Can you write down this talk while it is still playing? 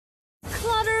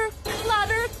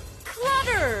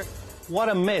What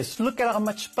a mess. Look at how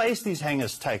much space these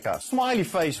hangers take up. Smiley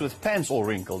face with pants all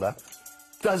wrinkled up.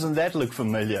 Doesn't that look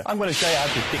familiar? I'm going to show you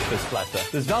how to pick this clutter.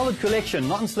 This Velvet Collection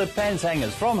non-slip pants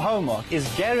hangers from Hallmark is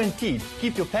guaranteed to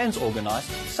keep your pants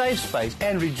organized, save space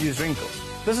and reduce wrinkles.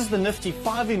 This is the nifty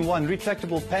 5-in-1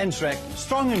 retractable pants rack,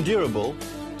 strong and durable,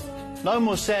 no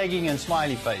more sagging and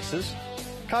smiley faces,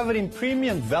 covered in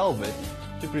premium velvet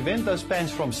to prevent those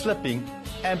pants from slipping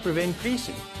and prevent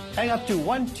creasing. Hang up to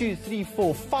 1, 2, 3,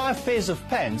 4, 5 pairs of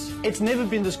pants. It's never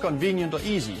been this convenient or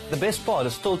easy. The best part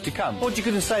is still to come. Thought you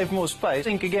couldn't save more space?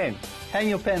 Think again. Hang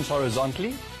your pants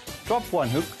horizontally, drop one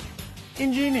hook.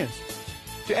 Ingenious.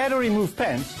 To add or remove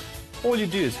pants, all you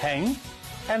do is hang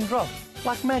and drop,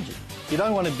 like magic. You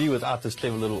don't want to be without this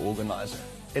clever little organizer.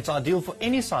 It's ideal for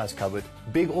any size cupboard,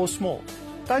 big or small.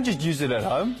 Don't just use it at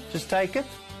home. Just take it,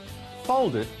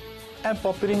 fold it, and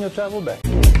pop it in your travel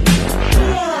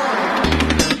bag.